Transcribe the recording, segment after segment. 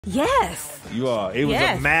Yes. You are. It was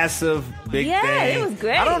a massive, big thing. Yeah, it was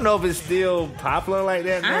great. I don't know if it's still popular like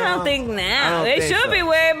that now. I don't think now. It should be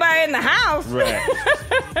where everybody in the house.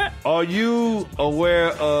 Right. Are you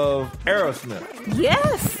aware of Aerosmith?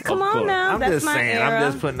 Yes. Come on now. I'm just saying. Era. I'm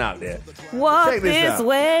just putting out there. Walk this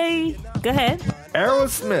way. Go ahead.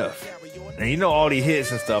 Aerosmith. And you know all these hits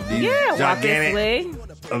and stuff. These gigantic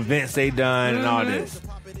events they done and all this.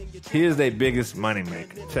 Here's their biggest money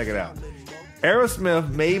maker. Check it out.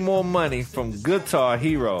 Aerosmith made more money from Guitar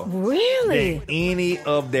Hero than any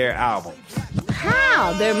of their albums.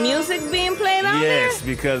 How? Their music being played on there? Yes,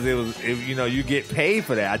 because you get paid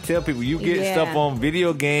for that. I tell people, you get stuff on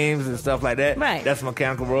video games and stuff like that. Right. That's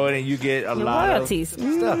mechanical royalty, and you get a lot royalties. of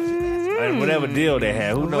stuff. And whatever deal they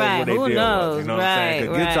had. Who knows what they deal was? You know what I'm saying?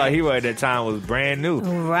 Because Guitar Hero at that time was brand new.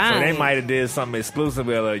 Right. So they might have did something exclusive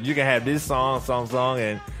where you can have this song,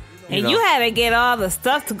 and... And you had to get all the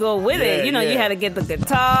stuff to go with it. You had to get the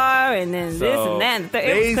guitar and then this and that.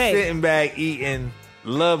 They sitting back eating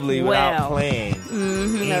lovely without playing.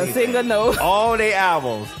 No single note. All their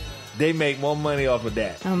albums, they make more money off of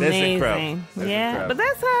that. Amazing. That's incredible. Incredible. But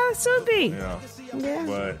that's how it should be.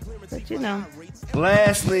 Yeah. But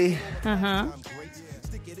lastly,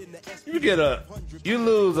 you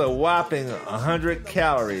lose a whopping 100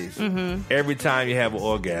 calories every time you have an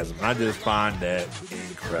orgasm. I just find that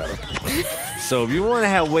incredible. So if you want to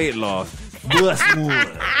have weight loss, bust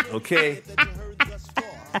one, okay?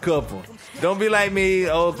 Couple. Don't be like me,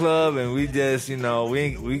 old club, and we just,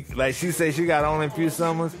 we like she said she got only a few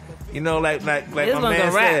summers. Like my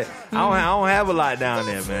man said, I don't have a lot down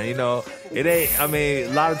there, man. It ain't. I mean,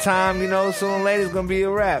 a lot of time, sooner or later it's gonna be a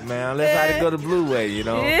wrap, man. Unless I had to go the blue way,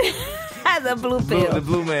 the blue pill, the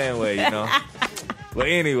blue man way, But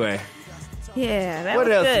anyway, that what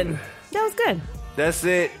was else? good. That was good. That's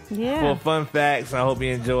it for fun facts. I hope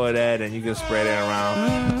you enjoy that and you can spread it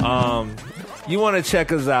around. You want to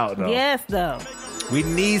check us out, though? Yes, though. We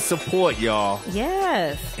need support, y'all.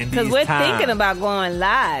 Yes. Because we're thinking about going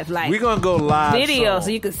live. We're going to go live. Video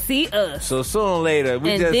so you can see us. So sooner or later,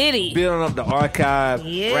 we just building up the archive.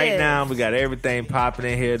 Yes. Right now, we got everything popping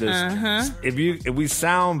in here. If we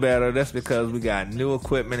sound better, that's because we got new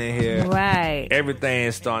equipment in here. Right. Everything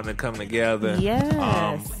is starting to come together.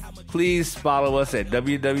 Yes. Please follow us at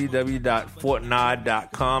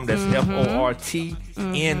www.fortnod.com. That's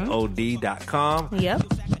FORTNOD.com. Yep.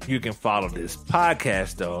 You can follow this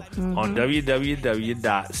podcast, though, on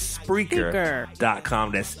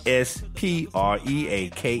www.spreaker.com. That's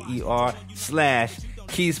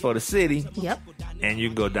SPREAKER/Keys for the City. Yep. And you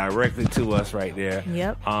can go directly to us right there.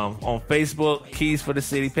 Yep. On Facebook, Keys for the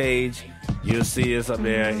City page. You'll see us up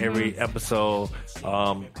there every episode.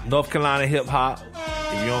 North Carolina Hip Hop.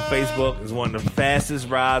 If you're on Facebook, is one of the fastest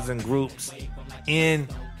rising groups in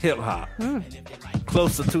hip hop.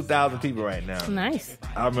 Close to 2,000 people right now. Nice.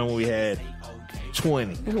 I remember we had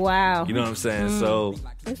 20. Wow. You know what I'm saying? So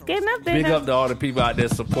it's getting up there. Big up to all the people out there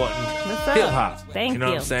supporting hip hop. Thank you. You know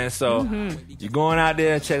what I'm saying? So you're going out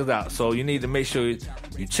there and check us out. So you need to make sure you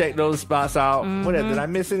check those spots out. What else? Did I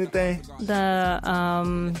miss anything? The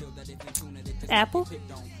Apple.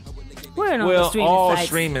 We're on all streaming sites.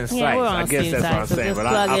 Streaming sites. Yeah, we're on I guess that's what I'm saying. Just but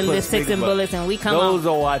plug I in Lipsticks and Bullets and we come Those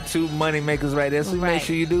on. are our two money makers right there. So make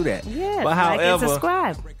sure you do that. Yeah. But however, and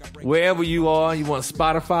subscribe. Wherever you are, you want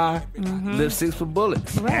Spotify, Lipsticks for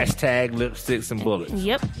Bullets. Right. Hashtag Lipsticks and Bullets.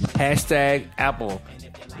 Yep. Hashtag Apple.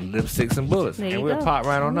 Lipsticks and Bullets. And we'll pop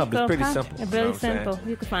right on up. It's pretty simple. It's really simple.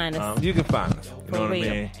 You can find us. You can find us. You know what I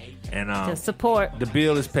mean? And just support. The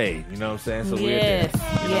bill is paid. You know what I'm saying? So we're there.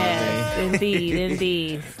 You know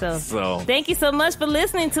Indeed. So thank you so much for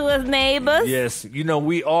listening to us, neighbors. Yes.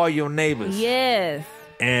 We are your neighbors. Yes.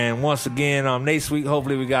 And once again, next week,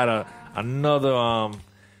 hopefully we got another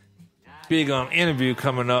big interview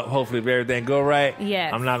coming up. Hopefully if everything go right.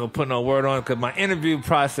 Yes. I'm not going to put no word on it because my interview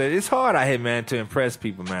process, it's hard out here, man, to impress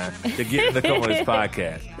people, man, to get them to come on this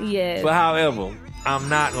podcast. Yes. But however, I'm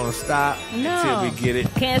not going to stop until we get it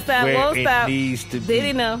Can't stop, where won't it stop. needs to be. Did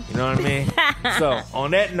he know? You know what I mean? So,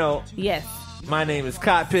 on that note, yes. My name is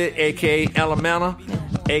Cockpit, a.k.a. Elemental,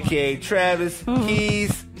 a.k.a. Travis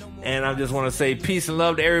Keys. And I just want to say peace and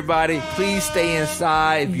love to everybody. Please stay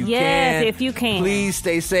inside if you can. Yes, if you can. Please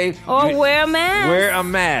stay safe. Or wear a mask. Wear a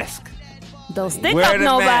mask. Don't stick up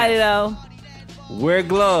nobody, though. Wear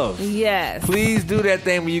gloves. Yes. Please do that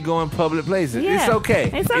thing when you go in public places. Yeah. It's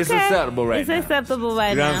okay. It's acceptable right now. It's acceptable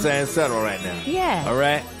right now. You know what I'm saying? It's acceptable right now. Yeah. All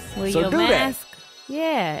right? Wear so your do mask. that.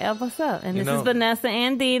 Yeah, what's up? And this is Vanessa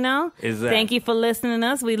and Dino. Exactly. Thank you for listening to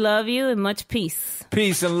us. We love you and much peace.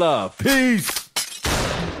 Peace and love. Peace.